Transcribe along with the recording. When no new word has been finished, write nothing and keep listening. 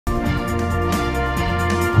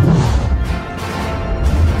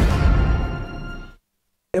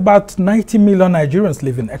About 90 million Nigerians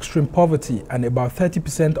live in extreme poverty, and about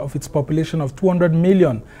 30% of its population of 200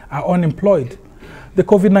 million are unemployed. The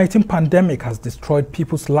COVID-19 pandemic has destroyed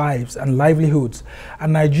people's lives and livelihoods,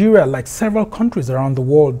 and Nigeria, like several countries around the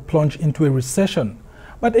world, plunged into a recession.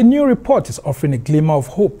 But a new report is offering a glimmer of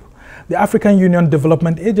hope. The African Union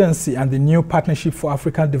Development Agency and the new Partnership for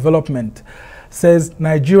African Development says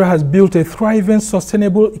Nigeria has built a thriving,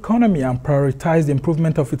 sustainable economy and prioritized the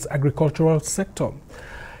improvement of its agricultural sector.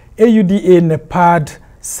 AUDA NEPAD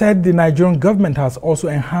said the Nigerian government has also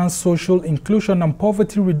enhanced social inclusion and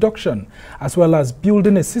poverty reduction, as well as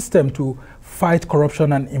building a system to fight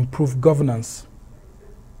corruption and improve governance.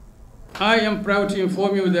 I am proud to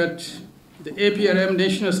inform you that the APRM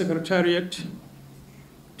National Secretariat,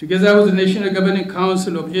 together with the National Governing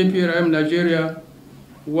Council of APRM Nigeria,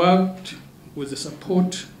 worked with the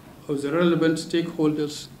support of the relevant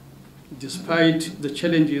stakeholders despite the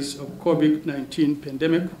challenges of COVID-19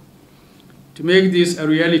 pandemic to make this a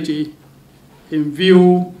reality in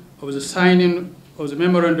view of the signing of the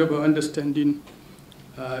Memorandum of Understanding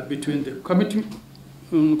between the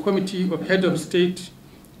Committee of Heads of State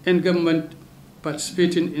and Government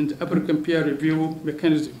participating in the African Peer Review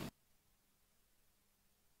Mechanism.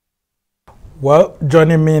 Well,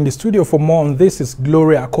 joining me in the studio for more on this is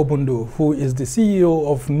Gloria Akobundu, who is the CEO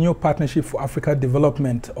of New Partnership for Africa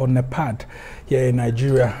Development, or NEPAD, here in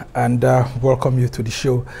Nigeria, and welcome you to the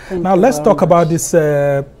show. Now, let's talk about this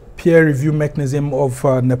peer review mechanism of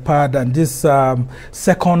NEPAD and this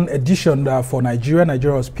second edition for Nigeria.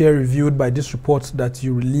 Nigeria was peer reviewed by this report that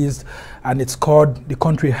you released, and it's called the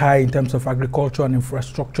country high in terms of agriculture and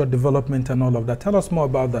infrastructure development and all of that. Tell us more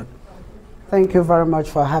about that. Thank you very much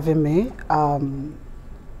for having me.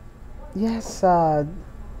 Yes,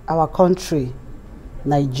 our country,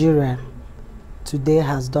 Nigeria, today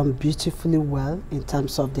has done beautifully well in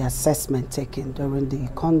terms of the assessment taken during the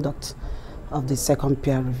conduct of the second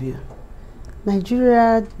peer review.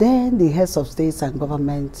 Nigeria, then the heads of states and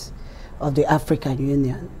government of the African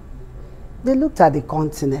Union, they looked at the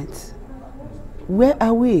continent. Where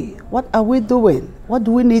are we? What are we doing? What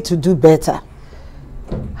do we need to do better?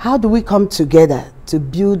 How do we come together to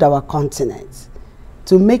build our continent,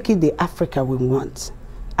 to make it the Africa we want?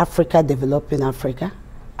 Africa developing Africa,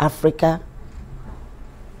 Africa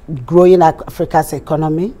growing Africa's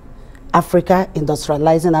economy, Africa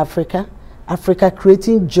industrializing Africa, Africa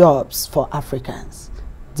creating jobs for Africans.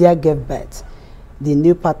 There gave birth the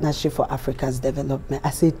New Partnership for Africa's Development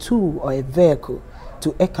as a tool or a vehicle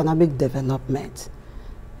to economic development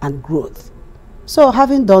and growth. So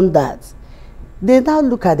having done that, they now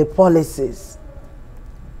look at the policies.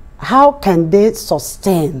 How can they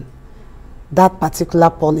sustain that particular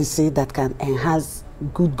policy that can enhance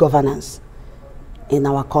good governance in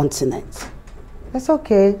our continent? That's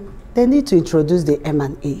okay. They need to introduce the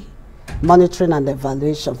M&E, monitoring and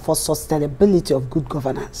evaluation for sustainability of good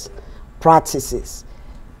governance practices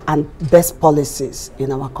and best policies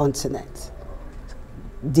in our continent.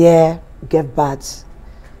 There gave birth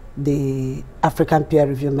the African Peer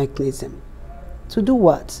Review Mechanism. To do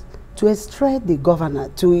what? To extract the governor,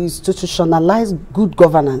 to institutionalize good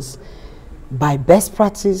governance by best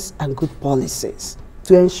practice and good policies,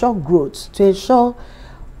 to ensure growth, to ensure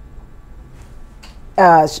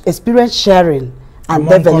experience sharing and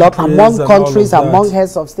develop among countries, among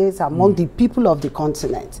heads of states, among the people of the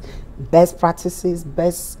continent. Best practices,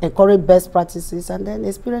 encourage best practices, and then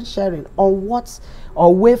experience sharing on what,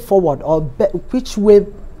 or way forward, or which way,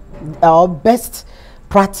 or best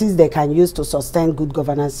practice they can use to sustain good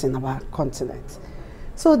governance in our continent.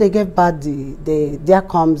 So they gave back there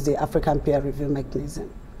comes the African Peer Review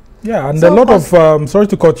Mechanism. Yeah, and so a lot of, sorry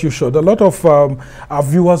to cut you short, a lot of our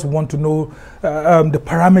viewers want to know the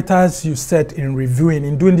parameters you set in reviewing,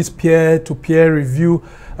 in doing this peer-to-peer review,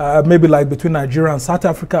 maybe like between Nigeria and South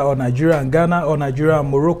Africa, or Nigeria and Ghana, or Nigeria and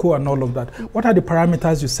Morocco, and all of that. What are the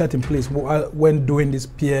parameters you set in place when doing this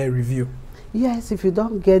peer review? Yes, if you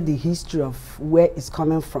don't get the history of where it's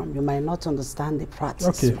coming from, you might not understand the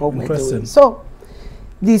practice of what we're doing. So,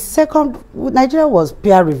 the second, Nigeria was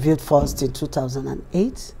peer reviewed first in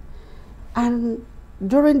 2008. And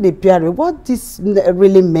during the peer review, what this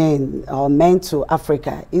really meant to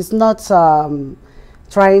Africa is not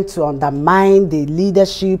trying to undermine the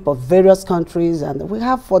leadership of various countries. And we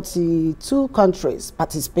have 42 countries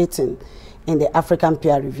participating in the African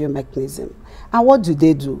Peer Review Mechanism. And what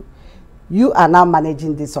do? You are now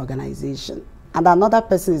managing this organization, and another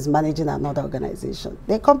person is managing another organization.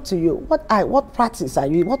 They come to you. What practice are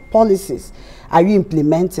you, what policies are you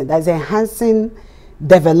implementing that is enhancing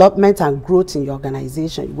development and growth in your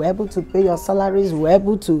organization. You were able to pay your salaries, you were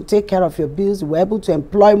able to take care of your bills, you were able to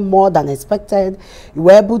employ more than expected, you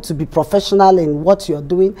were able to be professional in what you're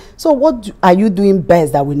doing. So what are you doing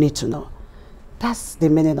best that we need to know? That's the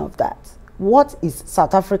meaning of that. What is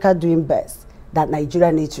South Africa doing best that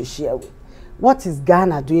Nigeria needs to share with? What is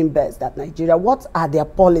Ghana doing best that Nigeria? What are their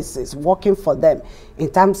policies working for them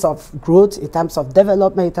in terms of growth, in terms of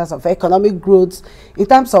development, in terms of economic growth, in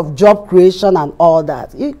terms of job creation and all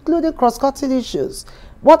that, including cross-cutting issues?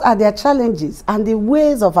 What are their challenges and the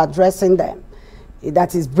ways of addressing them?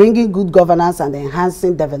 That is bringing good governance and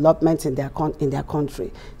enhancing development in their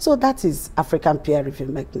country. So that is African peer review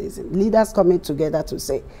mechanism. Leaders coming together to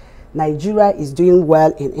say, Nigeria is doing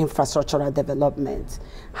well in infrastructural development.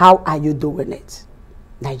 How are you doing it?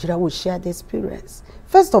 Nigeria will share the experience.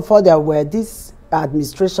 First of all, there were this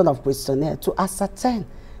administration of questionnaire to ascertain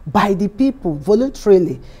by the people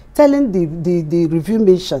voluntarily, telling the review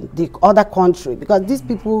mission, the other country, because these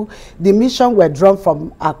people, the mission were drawn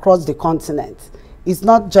from across the continent. It's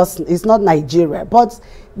not Nigeria, but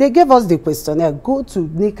they gave us the questionnaire. Go to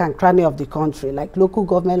nook and cranny of the country, like local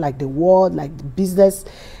government, like the world, like the business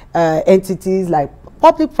entities, like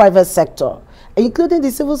public-private sector, including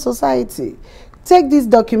the civil society. Take this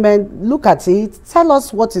document, look at it, tell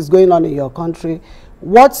us what is going on in your country,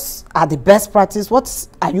 what are the best practices, what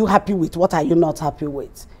are you happy with, what are you not happy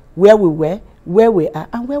with, where we were, where we are,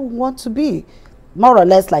 and where we want to be. More or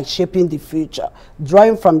less like shaping the future,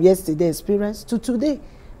 drawing from yesterday's experience to today,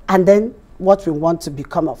 and then what we want to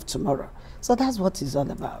become of tomorrow. So that's what it's all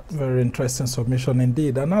about. Very interesting submission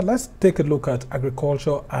indeed. And now let's take a look at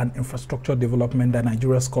agriculture and infrastructure development that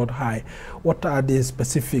Nigeria scored high. What are the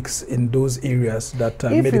specifics in those areas that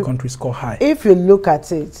made the country score high? If you look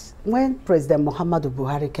at it, when President Muhammadu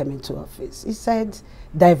Buhari came into office, he said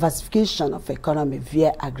diversification of economy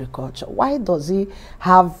via agriculture. Why does he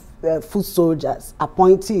have food soldiers,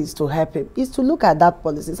 appointees to help him? Is to look at that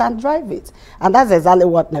policies and drive it. And that's exactly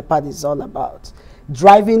what NEPAD is all about.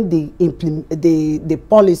 Driving the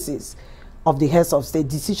policies of the heads of state,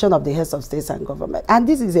 decision of the heads of states and government. And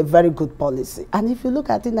this is a very good policy. And if you look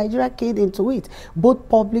at it, Nigeria keyed into it, both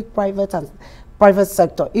public, private, and private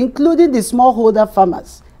sector, including the smallholder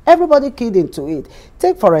farmers. Everybody keyed into it.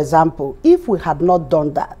 Take, for example, if we had not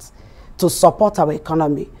done that to support our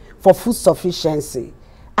economy for food sufficiency,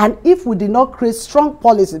 and if we did not create strong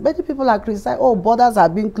policies, many people are criticizing, oh, borders are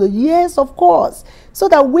being closed. Yes, of course. So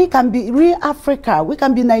that we can be real Africa, we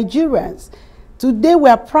can be Nigerians. Today we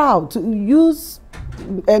are proud to use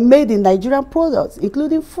made in Nigerian products,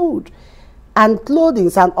 including food and clothing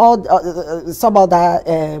and all some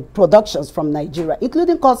other productions from Nigeria,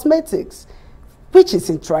 including cosmetics, which is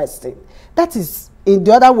interesting. That is in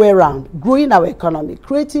the other way around, growing our economy,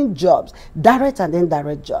 creating jobs, direct and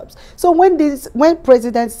indirect jobs. So when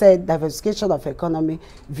President said diversification of economy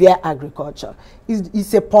via agriculture,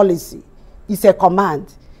 it's a policy, it's a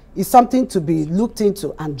command, it's something to be looked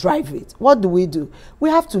into and drive it. What do? We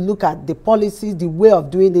have to look at the policies, the way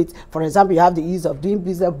of doing it. For example, you have the ease of doing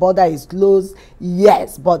business, border is closed,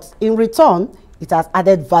 yes, but in return, it has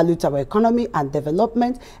added value to our economy and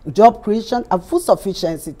development, job creation, and food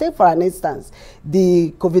sufficiency. Take, for an instance,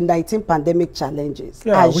 the COVID-19 pandemic challenges.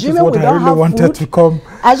 Yeah, which is what I really wanted to come.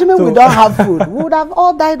 Assuming we don't have food, we would have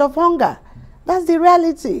all died of hunger. That's the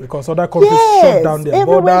reality. Because other countries shut down their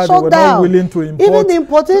border, they were not willing to import. Even the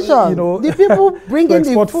importation, you know, the people bringing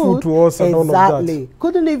the food to us and all of that.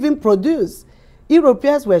 Couldn't even produce.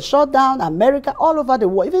 Europeans were shut down, America, all over the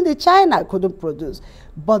world, even the China couldn't produce.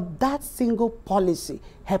 But that single policy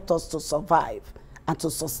helped us to survive and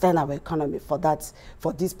to sustain our economy for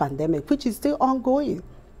this pandemic, which is still ongoing.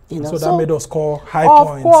 You know? So that made us score high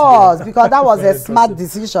points. Of course, because that was a smart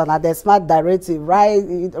decision and a smart directive,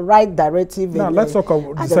 right directive. Now let's talk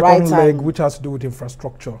about the second leg, which has to do with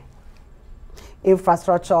infrastructure.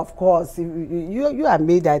 Infrastructure, of course. You are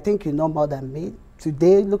me, I think you know more than me.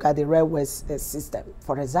 Today, look at the railway system,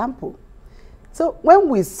 for example. So when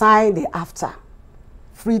we sign the AFTA,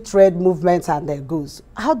 free trade movements and their goods,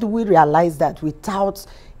 how do we realize that without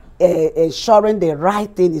ensuring the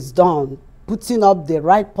right thing is done, putting up the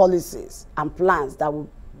right policies and plans that will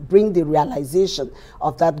bring the realization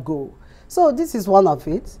of that goal? So this is one of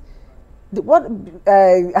it.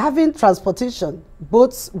 Having transportation,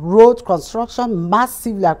 both road construction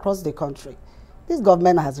massively across the country. This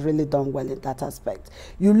government has really done well in that aspect.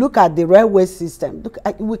 You look at the railway system,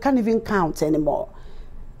 we can't even count anymore.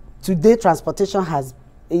 Today, transportation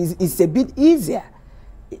is a bit easier.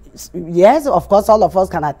 Yes, of course, all of us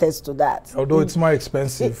can attest to that. Although it's more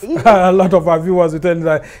expensive. A lot of our viewers will tell you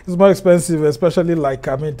that it's more expensive, especially like,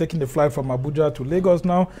 I mean, taking the flight from Abuja to Lagos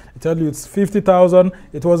now. They tell you it's 50,000.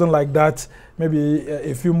 It wasn't like that maybe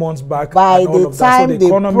a few months back. By the time the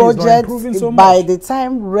project, so by much. the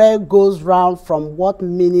time rail goes round from what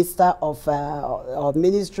Minister of or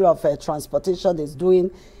Ministry of Transportation is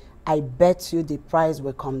doing, I bet you the price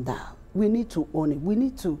will come down. We need to own it. We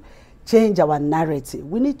need to change our narrative.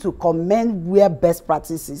 We need to commend where best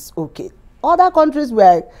practices okay. Other countries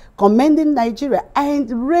were commending Nigeria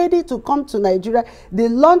and ready to come to Nigeria. The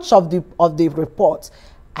launch of the report,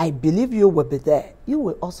 I believe you will be there. You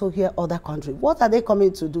will also hear other countries. What are they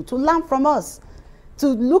coming to do? To learn from us. To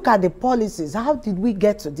look at the policies. How did we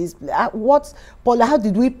get to this place? How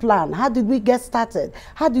did we plan? How did we get started?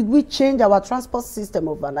 How did we change our transport system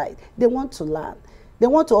overnight? They want to learn. They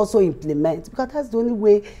want to also implement, because that's the only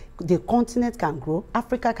way the continent can grow,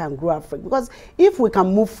 Africa can grow Africa. Because if we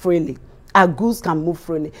can move freely, our goods can move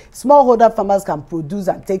freely, smallholder farmers can produce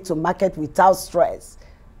and take to market without stress.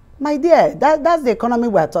 My dear, that's the economy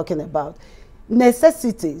we're talking about.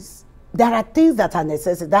 Necessities. There are things that are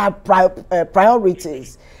necessary. There are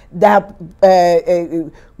priorities that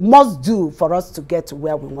must do for us to get to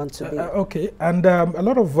where we want to be. Okay, and a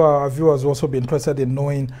lot of viewers will also be interested in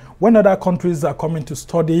knowing when other countries are coming to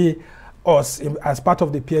study us as part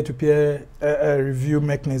of the peer-to-peer review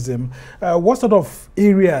mechanism. What sort of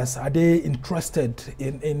areas are they interested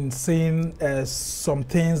in seeing some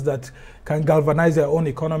things that can galvanize their own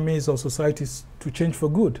economies or societies to change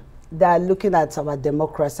for good? They are looking at our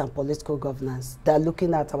democracy and political governance. They are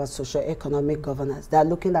looking at our socio-economic governance. They are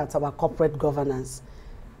looking at our corporate governance.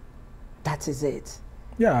 That is it.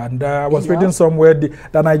 Yeah, and I was reading somewhere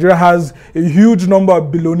that Nigeria has a huge number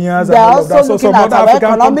of billionaires. They are also looking at our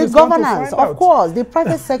economic governance. Of course, the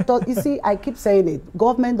private sector, you see, I keep saying it,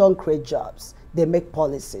 government don't create jobs. They make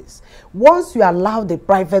policies. Once you allow the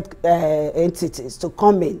private entities to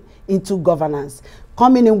come into governance,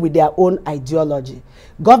 coming in with their own ideology,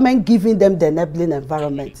 government giving them the enabling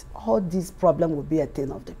environment, all this problem will be a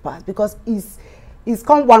thing of the past, because it's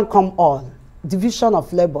come one, come all. Division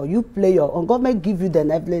of labor, you play your own. Government give you the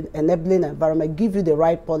enabling environment, give you the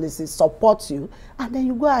right policies, support you, and then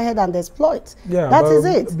you go ahead and exploit. Yeah, that is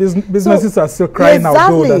it. Businesses are still crying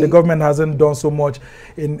out though that the government hasn't done so much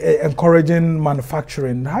in encouraging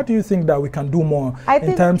manufacturing. How do you think that we can do more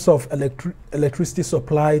in terms of electricity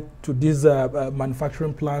supply to these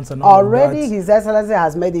manufacturing plants and all of that? Already, His Excellency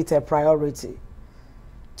has made it a priority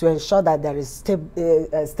to ensure that there is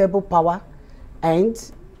stable power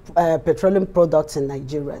and petroleum products in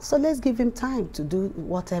Nigeria. So let's give him time to do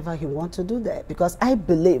whatever he wants to do there, because I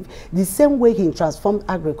believe the same way he transformed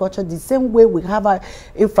agriculture, the same way we have an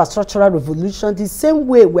infrastructural revolution, the same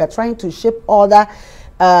way we are trying to shape other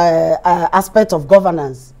aspects of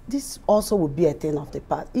governance, this also will be a thing of the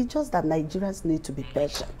past. It's just that Nigerians need to be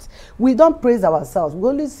patient. We don't praise ourselves. We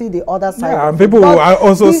only see the other side. Yeah, and people will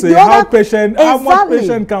also say, how patient, how much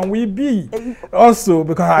patient can we be? Also,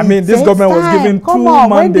 because I mean, this government was given two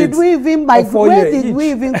mandates. When did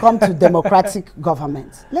we even come to democratic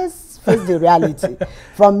government? Let's face the reality.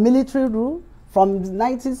 From military rule, from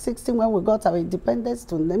 1960 when we got our independence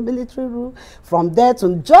to the military rule, from there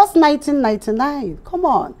to just 1999. Come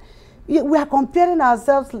on. We are comparing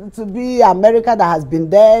ourselves to be America that has been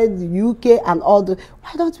there, the UK and all the...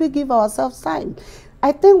 Why don't we give ourselves time?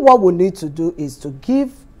 I think what we need to do is to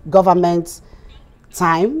give government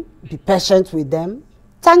time, be patient with them,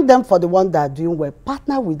 thank them for the one that are doing well,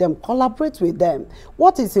 partner with them, collaborate with them.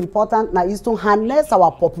 What is important now is to harness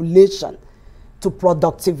our population to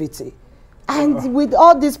productivity. And with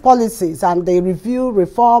all these policies and the review,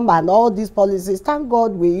 reform and all these policies, thank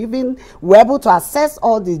God we were able to assess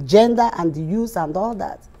all the gender and the youth and all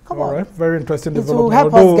that. Come on. Right. Very interesting development. It will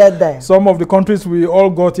help us get there. Some of the countries we all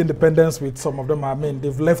got independence with, some of them, I mean,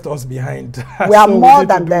 they've left us behind. We are more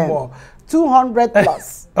than them. 200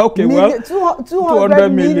 plus. Okay, well, 200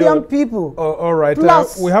 million people. All right.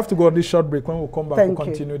 We have to go on this short break. When we come back, we'll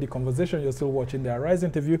continue the conversation. You're still watching the Arise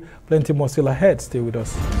interview. Plenty more still ahead. Stay with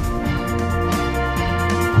us.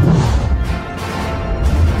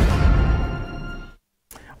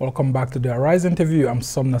 Welcome back to the Arise interview. I'm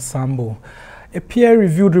Somna Sambo. A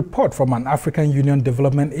peer-reviewed report from an African Union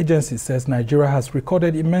development agency says Nigeria has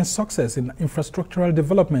recorded immense success in infrastructural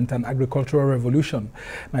development and agricultural revolution.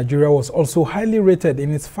 Nigeria was also highly rated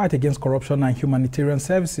in its fight against corruption and humanitarian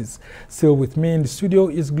services. Still with me in the studio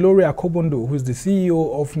is Gloria Akobundu, who is the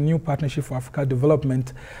CEO of New Partnership for Africa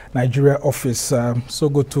Development Nigeria office. So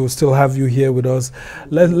good to still have you here with us.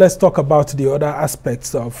 Let's talk about the other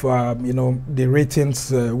aspects of the ratings,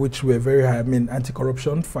 which were very high. I mean,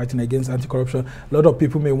 anti-corruption, fighting against anti-corruption. A lot of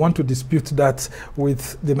people may want to dispute that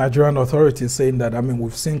with the Nigerian authorities, saying that, I mean,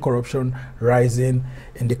 we've seen corruption rising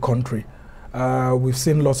in the country. We've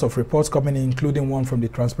seen lots of reports coming in, including one from the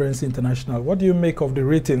Transparency International. What do you make of the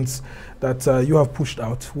ratings that you have pushed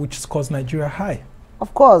out, which scores Nigeria high?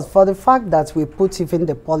 Of course, for the fact that we put even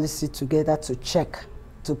the policy together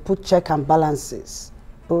to put check and balances,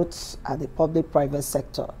 both at the public-private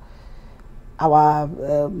sector, our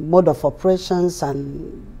mode of operations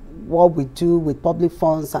and what we do with public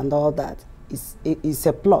funds and all that is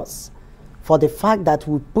a plus. For the fact that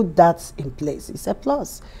we put that in place, it's a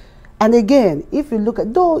plus. And again, if you look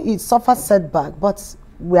at, though it suffers setback, but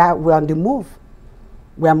we're on the move.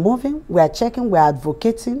 We are moving, we are checking, we are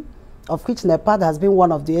advocating, of which NEPAD has been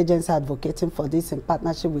one of the agencies advocating for this in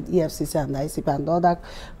partnership with EFCC and ICP and other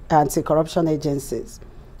anti-corruption agencies.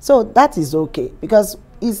 So that is okay, because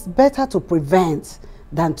it's better to prevent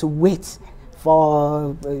than to wait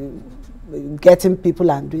for getting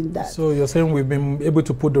people and doing that. So you're saying we've been able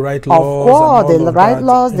to put the right laws? Of course, the right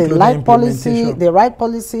laws, the right policy, the right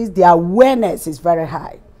policies, the awareness is very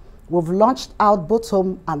high. We've launched out both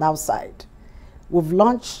home and outside. We've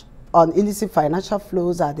launched on illicit financial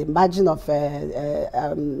flows at the margin of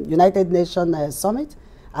United Nations Summit,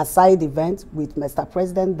 a side event with Mr.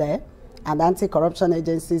 President there, and anti-corruption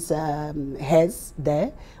agencies heads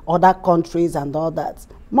there, other countries and all that.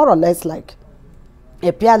 More or less like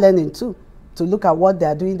a peer learning too, to look at what they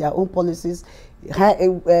are doing, their own policies,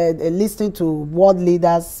 listening to world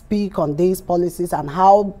leaders speak on these policies and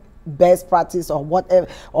how best practice or whatever,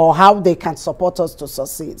 or how they can support us to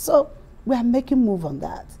succeed. So we are making move on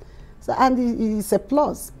that. So, and it's a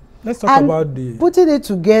plus. Let's talk about the... Putting it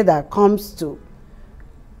together comes to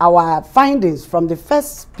our findings from the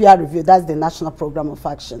first peer review, that's the National Program of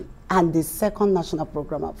Action, and the second National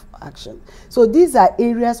Program of Action. So these are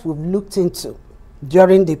areas we've looked into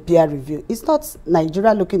during the peer review. It's not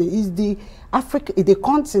Nigeria looking at it, it's the Africa, the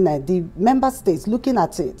continent, the member states looking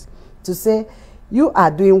at it to say, you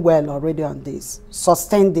are doing well already on this,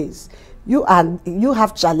 sustain this. You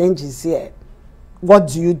have challenges here. What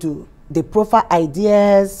do you do? They profile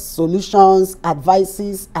ideas, solutions,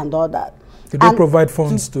 advices, and all that. Do they provide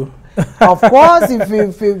funds too? Of course,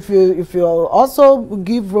 if you also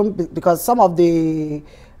give room, because some of the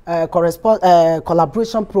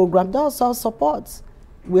collaboration program, they also support.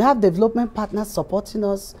 We have development partners supporting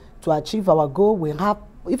us to achieve our goal. We have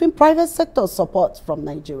even private sector support from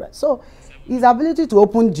Nigeria. So his ability to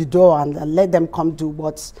open the door and let them come do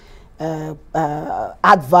what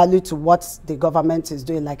add value to what the government is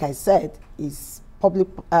doing, like I said, is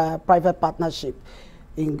public-private partnership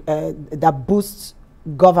that boosts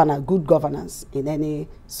good governance in any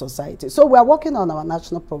society. So we are working on our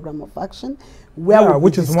National Program of Action.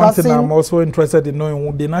 Which is one thing I'm also interested in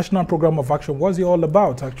knowing. The National Program of Action, what's it all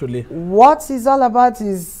about, actually? What it's all about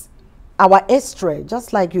is our X-ray.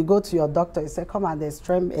 Just like you go to your doctor, you say, come and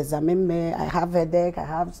examine me. I have headache, I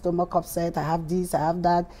have stomach upset, I have this, I have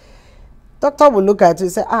that. Doctor will look at you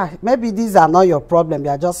and say, maybe these are not your problem, you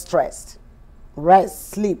are just stressed.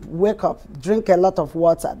 Rest, sleep, wake up, drink a lot of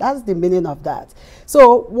water. That's the meaning of that.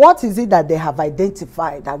 So what is it that they have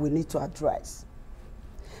identified that we need to address?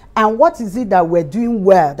 And what is it that we're doing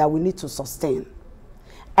well that we need to sustain?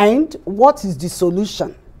 And what is the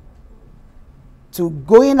solution to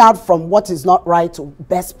going out from what is not right to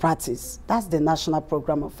best practice? That's the National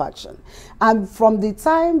Program of Action. And from the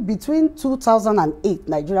time between 2008,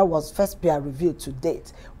 Nigeria was first peer reviewed to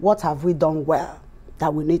date. What have we done well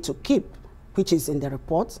that we need to keep, which is in the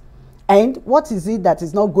report? And what is it that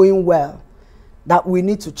is not going well that we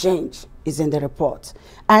need to change is in the report?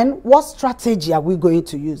 And what strategy are we going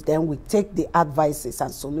to use? Then we take the advices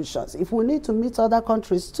and solutions. If we need to meet other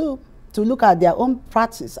countries too, to look at their own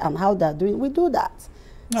practice and how they're doing, we do that.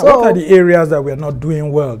 Now, so, what are the areas that we're not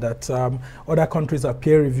doing well that other countries have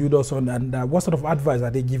peer-reviewed us on, and what sort of advice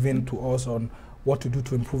are they giving to us on what to do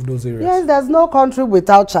to improve those areas? Yes, there's no country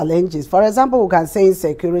without challenges. For example, we can say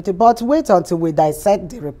insecurity, but wait until we dissect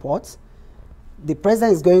the report. The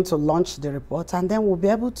president is going to launch the report, and then we'll be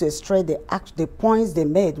able to extract the points they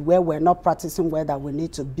made where we're not practicing well that we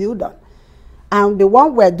need to build on. And the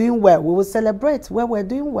one we're doing well, we will celebrate where we're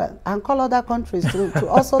doing well and call other countries to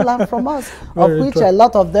also learn from us, of which a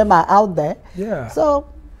lot of them are out there. Yeah. So,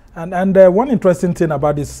 and one interesting thing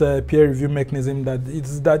about this peer review mechanism that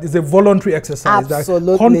it's a voluntary exercise.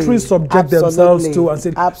 Absolutely. That countries subject themselves to and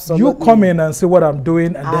say, you come in and see what I'm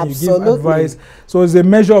doing, and then you give advice. So it's a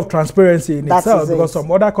measure of transparency in itself, because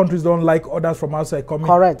some other countries don't like others from outside coming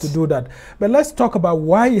to do that. But let's talk about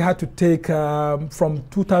why you had to take from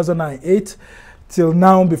 2008 till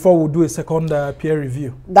now before we do a second peer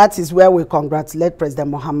review. That is where we congratulate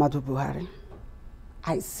President Muhammadu Buhari.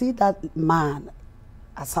 I see that man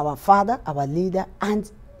as our father, our leader,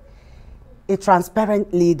 and a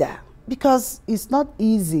transparent leader, because it's not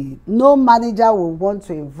easy. No manager will want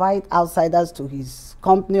to invite outsiders to his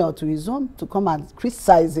company or to his home to come and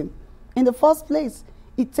criticize him. In the first place,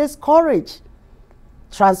 it takes courage,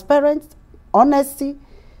 transparent, honesty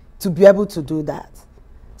to be able to do that.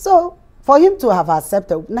 So for him to have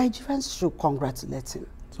accepted, Nigerians should congratulate him.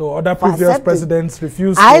 So other previous presidents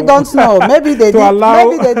refused I don't know. Maybe they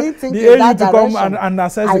didn't think in that direction. Come and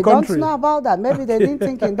assess the country. I don't know about that. Maybe they didn't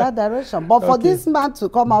think in that direction. But for this man to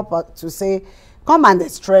come up to say, come and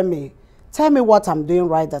explain me, tell me what I'm doing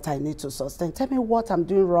right that I need to sustain, tell me what I'm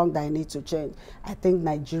doing wrong that I need to change, I think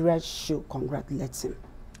Nigeria should congratulate him.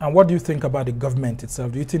 And what do you think about the government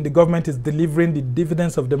itself? Do you think the government is delivering the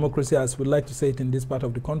dividends of democracy, as we like to say it in this part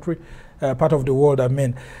of the country, part of the world, I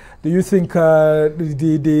mean? Do you think all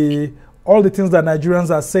the things that Nigerians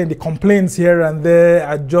are saying, the complaints here and there,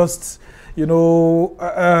 are just, you know,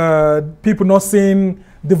 people not seeing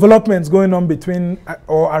developments going on between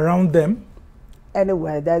or around them?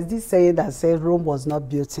 Anyway, there's this saying that says Rome was not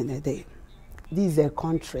built in a day. This is a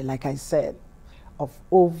country, like I said, of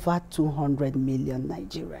over 200 million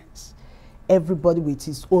Nigerians. Everybody with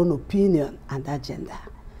his own opinion and agenda.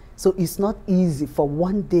 So it's not easy for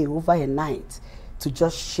one day, over a night, to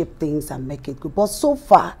just shape things and make it good. But so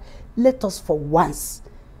far, let us for once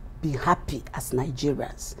be happy as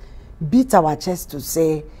Nigerians. Beat our chest to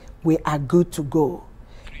say we are good to go.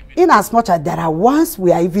 In as much as there are ones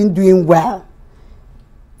we are even doing well.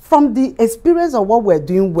 From the experience of what we're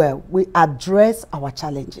doing well, we address our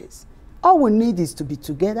challenges. All we need is to be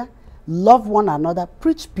together, love one another,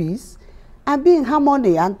 preach peace, and be in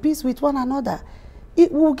harmony and peace with one another.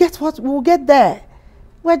 We'll get there.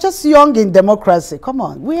 We're just young in democracy. Come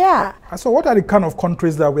on, we are. So what are the kind of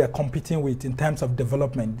countries that we are competing with in terms of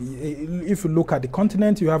development? If you look at the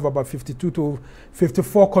continent, you have about 52 to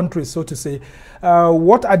 54 countries, so to say.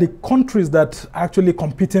 What are the countries that are actually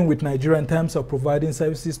competing with Nigeria in terms of providing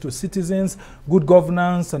services to citizens, good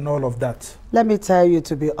governance, and all of that? Let me tell you,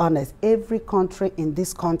 to be honest, every country in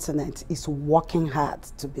this continent is working hard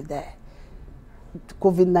to be there.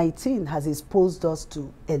 COVID-19 has exposed us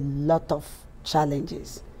to a lot of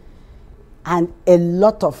challenges and a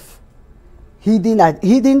lot of hidden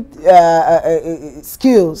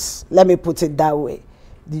skills, let me put it that way.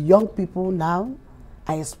 The young people now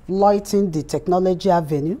are exploiting the technology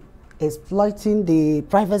avenue, exploiting the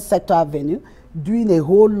private sector avenue, doing a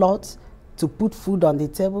whole lot to put food on the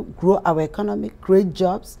table, grow our economy, create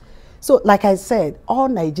jobs. So like I said, all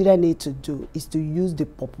Nigeria need to do is to use the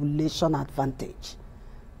population advantage.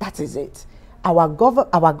 That is it. Our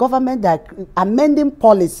government, that amending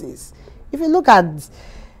policies. If you look at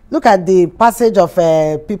the passage of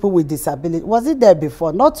people with disability, was it there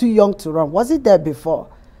before? Not too young to run. Was it there before?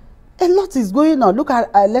 A lot is going on. Look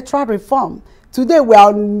at electoral reform. Today we are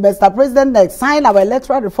on Mr. President next sign our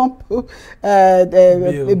electoral reform bill.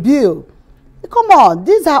 Come on,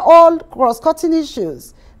 these are all cross-cutting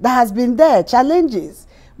issues that has been there, challenges.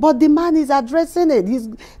 But the man is addressing it.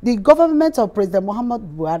 The government of President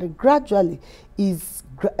Muhammadu Buhari gradually is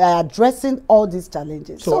addressing all these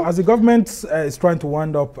challenges. So as the government is trying to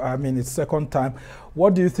wind up, I mean, its second time,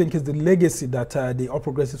 what do you think is the legacy that the All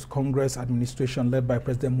Progressives Congress administration led by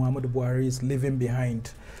President Muhammadu Buhari is leaving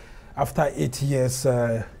behind after 8 years,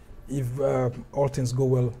 if all things go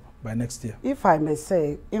well by next year? If I may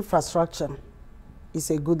say, infrastructure is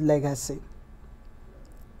a good legacy.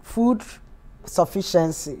 Food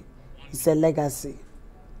sufficiency is a legacy.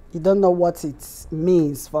 You don't know what it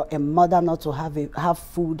means for a mother not to have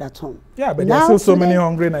food at home. Yeah, but there's still so many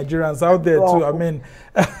hungry Nigerians out there too. I mean,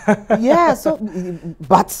 yeah. So,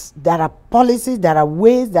 but there are policies, there are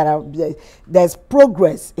ways, there's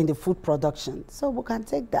progress in the food production. So we can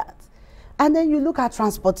take that, and then you look at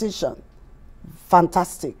transportation.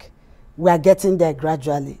 Fantastic, we are getting there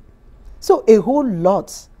gradually. So a whole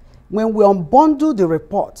lot. When we unbundle the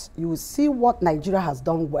report, you will see what Nigeria has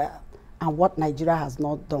done well and what Nigeria has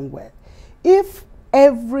not done well. If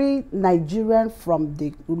every Nigerian from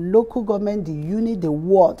the local government, the unit, the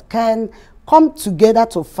ward can come together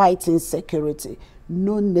to fight insecurity,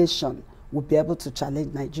 no nation will be able to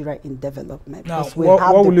challenge Nigeria in development. Now,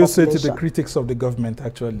 what will you say to the critics of the government,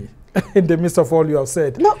 actually, in the midst of all you have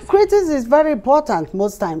said? No, critics is very important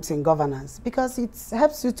most times in governance because it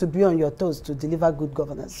helps you to be on your toes to deliver good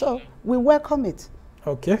governance. So we welcome it.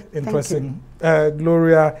 Okay, interesting.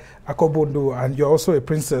 Gloria Akobundu, and you're also a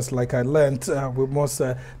princess, like I learned. We must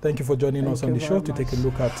thank you for joining us on the show to take a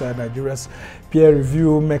look at Nigeria's peer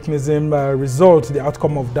review mechanism result, the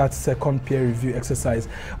outcome of that second peer review exercise.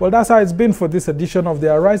 Well, that's how it's been for this edition of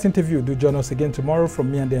the Arise interview. Do join us again tomorrow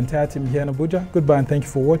from me and the entire team here in Abuja. Goodbye and thank you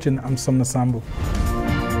for watching. I'm Somna Sambu.